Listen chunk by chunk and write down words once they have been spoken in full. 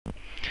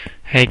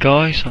Hey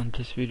guys, on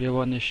this video I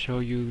want to show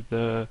you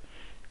the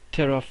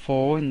Terra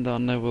 4 in the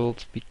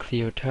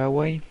Uwsc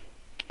Terraway.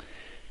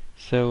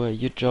 So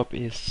your job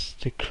is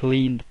to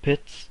clean the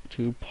pits,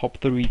 to pop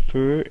the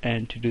Reaper,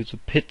 and to do the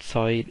pit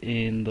side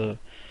in the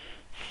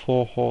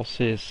 4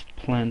 Horses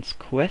Plants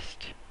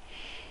quest.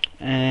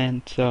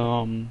 And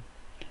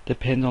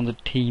depends on the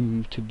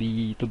team to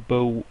be the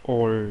bow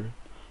or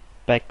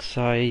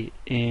backside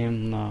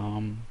in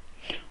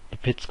the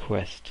pits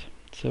quest.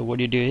 So what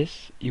you do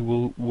is, you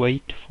will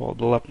wait for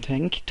the lab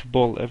tank to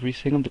boil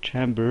everything in the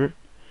chamber,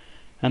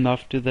 and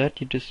after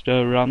that you just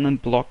run and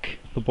block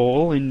the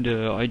ball in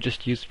the, I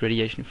just used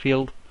radiation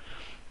field,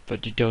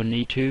 but you don't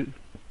need to.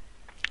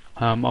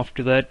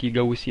 After that you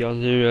go with the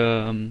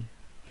other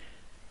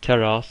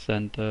terras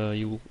and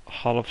you will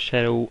Hall of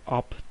Shadow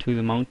up to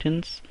the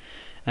mountains,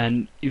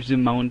 and if the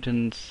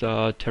mountains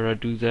terra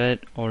do that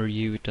or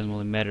you, it doesn't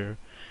really matter.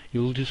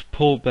 You'll just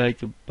pull back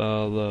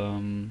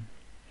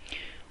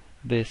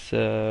this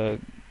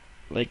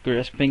like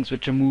grass pinks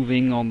which are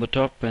moving on the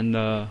top, and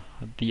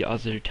the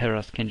other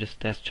terras can just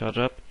dash charge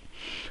up.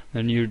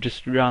 Then you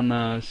just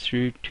run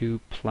through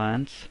to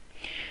plants.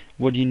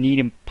 What you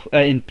need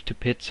into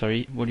pit,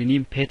 sorry. What you need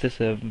in pit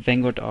is a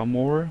Vanguard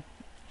armor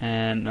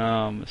and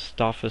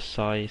staff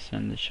size,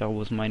 and the shell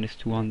was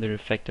 -200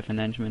 effective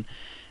enhancement,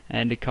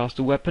 and it casts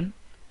a weapon.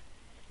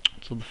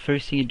 So the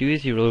first thing you do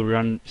is you will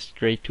run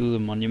straight to the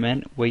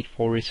monument, wait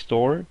for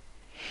restore,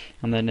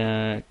 and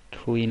then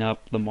clean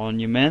up the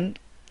monument.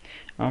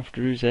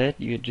 After that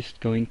you're just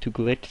going to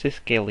glitch the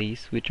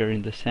skellies which are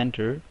in the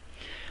center.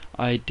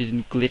 I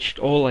didn't glitch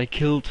all, I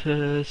killed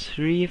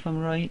 3 if I'm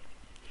right.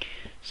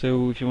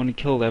 So if you want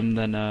to kill them,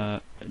 then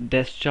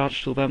death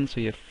charge to them so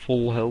you have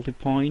full healthy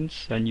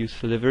points and use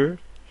Sliver.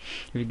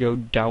 If you go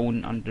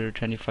down under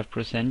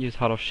 25%, use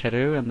Heart of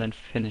Shadow and then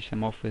finish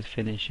them off with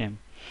Finish Him.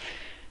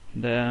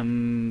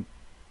 The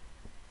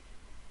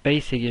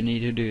basic you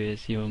need to do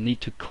is you'll need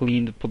to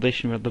clean the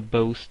position where the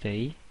bow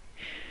stay.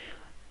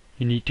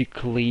 You need to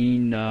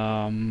clean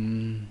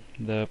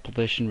the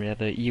position where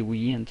the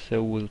EOE and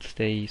so will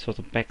stay sort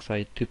of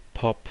backside to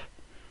pop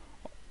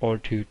or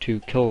to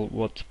kill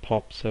what's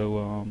pop. So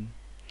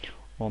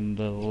on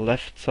the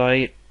left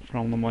side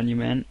from the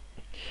monument,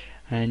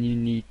 and you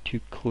need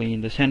to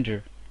clean the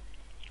center.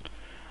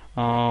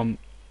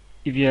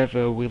 If you have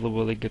a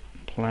really good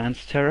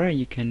plants terra,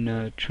 you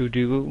can true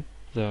do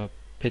the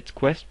pits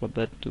quest, but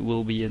that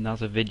will be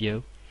another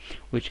video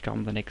which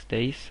come the next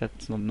days,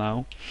 that's not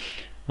now.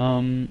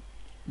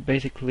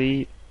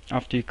 Basically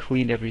after you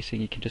clean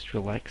everything you can just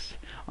relax.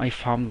 I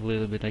farmed a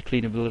little bit, I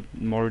cleaned a little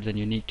more than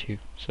you need to,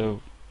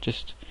 so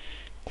just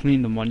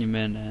clean the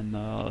monument and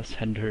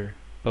center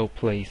bow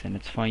place and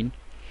it's fine.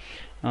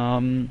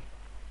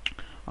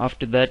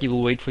 After that you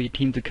will wait for your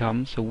team to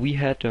come. So we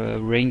had a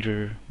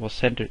ranger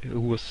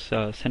who was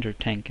center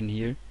tank in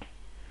here,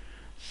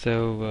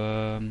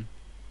 so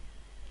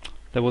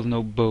there was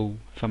no bow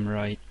if I'm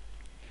right.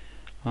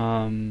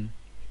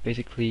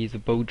 Basically the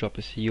bow job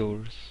is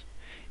yours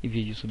if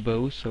you use a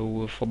bow.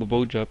 So for the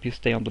bow job you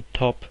stay on the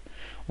top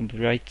on the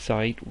right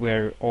side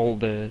where all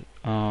the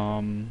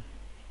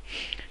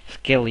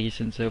skellies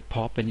and so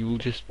pop, and you will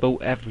just bow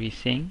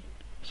everything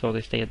so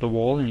they stay at the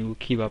wall, and you will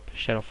keep up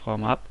shadow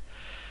farm up.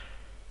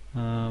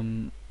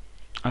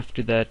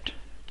 After that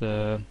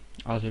the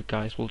other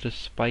guys will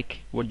just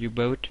spike what you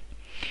bowed.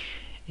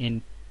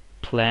 In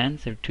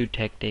plants there are 2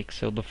 tactics.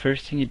 So the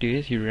first thing you do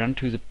is you run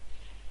to the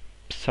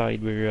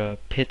side where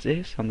pit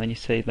is, and then you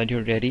say that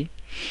you're ready,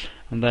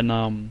 and then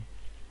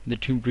the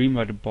 2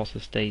 Dreamrider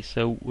bosses stay.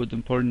 So what's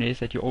important is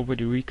that you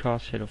already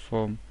recast shadow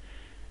form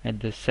at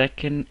the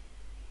second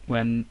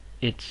when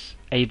it's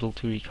able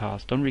to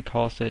recast. Don't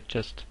recast it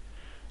just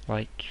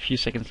like a few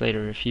seconds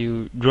later. If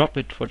you drop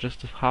it for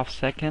just a half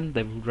second,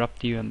 they will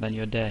drop you and then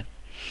you're dead.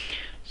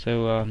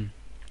 So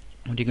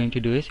what you're going to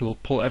do is you will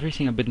pull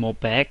everything a bit more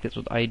back. That's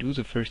what I do,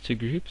 the first 2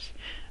 groups,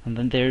 and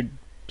then they're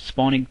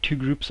spawning 2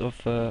 groups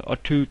of or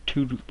two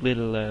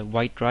little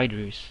white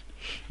riders.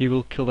 You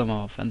will kill them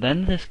off, and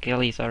then the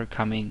skellies are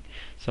coming.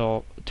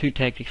 So 2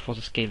 tactics for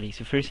the skellies.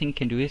 The first thing you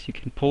can do is you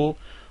can pull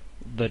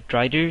the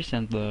riders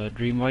and the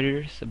dream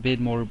riders a bit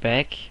more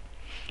back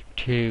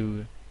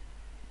to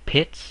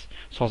pits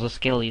so the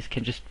skellies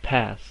can just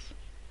pass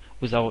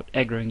without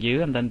aggroing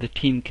you, and then the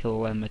team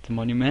kill them at the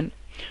monument.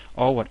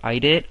 Or what I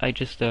did, I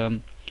just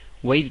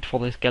waited for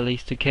the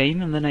skellies to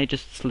come and then I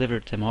just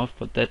slivered them off,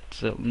 but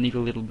that need a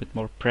little bit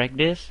more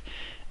practice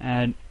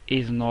and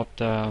is not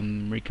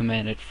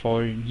recommended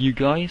for you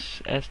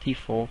guys as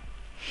T4.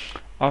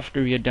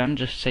 After you're done,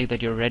 just say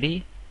that you're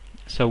ready.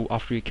 So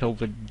after you kill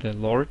the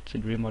lords, the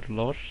Dreamlord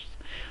lords,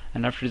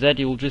 and after that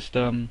you will just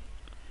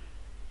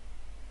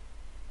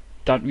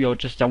you're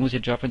just done with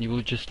your job, and you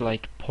will just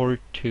like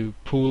port to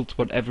pools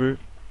whatever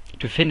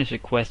to finish a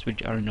quest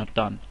which are not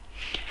done.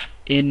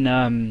 In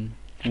the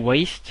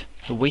waste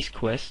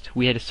quest,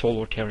 we had a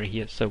solo terror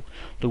here. So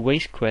the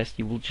waste quest,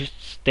 you will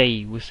just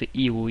stay with the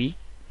EOE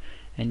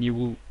and you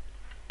will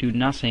do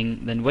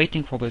nothing, then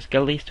waiting for the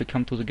skellies to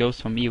come to the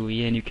ghost from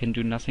EOE, and you can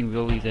do nothing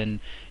really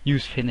than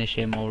use Finish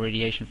Him or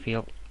Radiation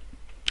Field.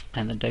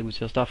 and then deck with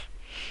your stuff.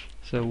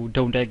 So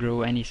don't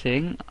aggro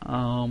anything.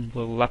 The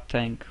lap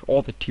tank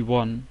or the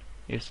T1,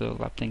 if the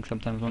lap tank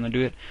sometimes wanna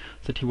do it,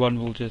 the T1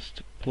 will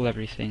just pull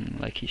everything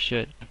like he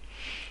should.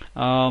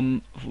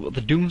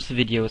 The Dooms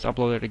video is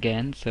uploaded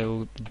again,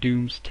 so the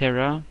Dooms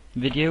Terra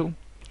video,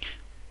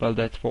 well,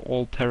 that's for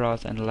all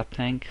Terras and lap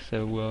tank,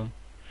 so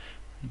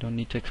I don't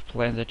need to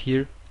explain that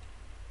here.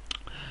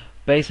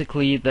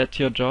 Basically, that's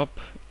your job,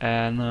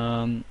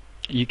 and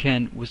you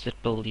can, with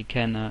that build, you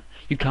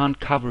can't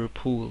cover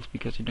pools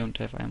because you don't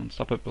have I'm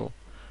Unstoppable,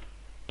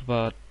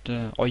 but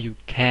or you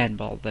can,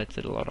 but that's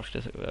a lot of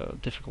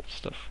difficult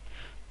stuff.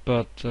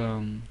 But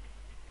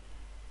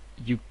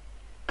you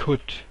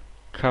could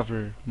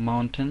cover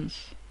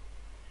mountains,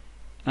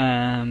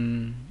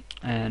 and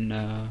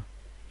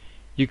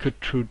you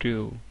could true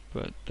do,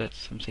 but that's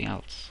something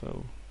else.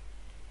 So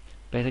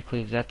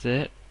basically that's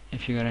it.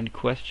 If you got any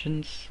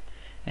questions,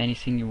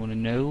 anything you want to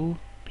know,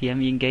 PM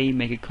me in game,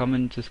 make a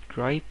comment,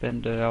 subscribe,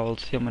 and I'll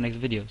see you on my next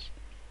videos.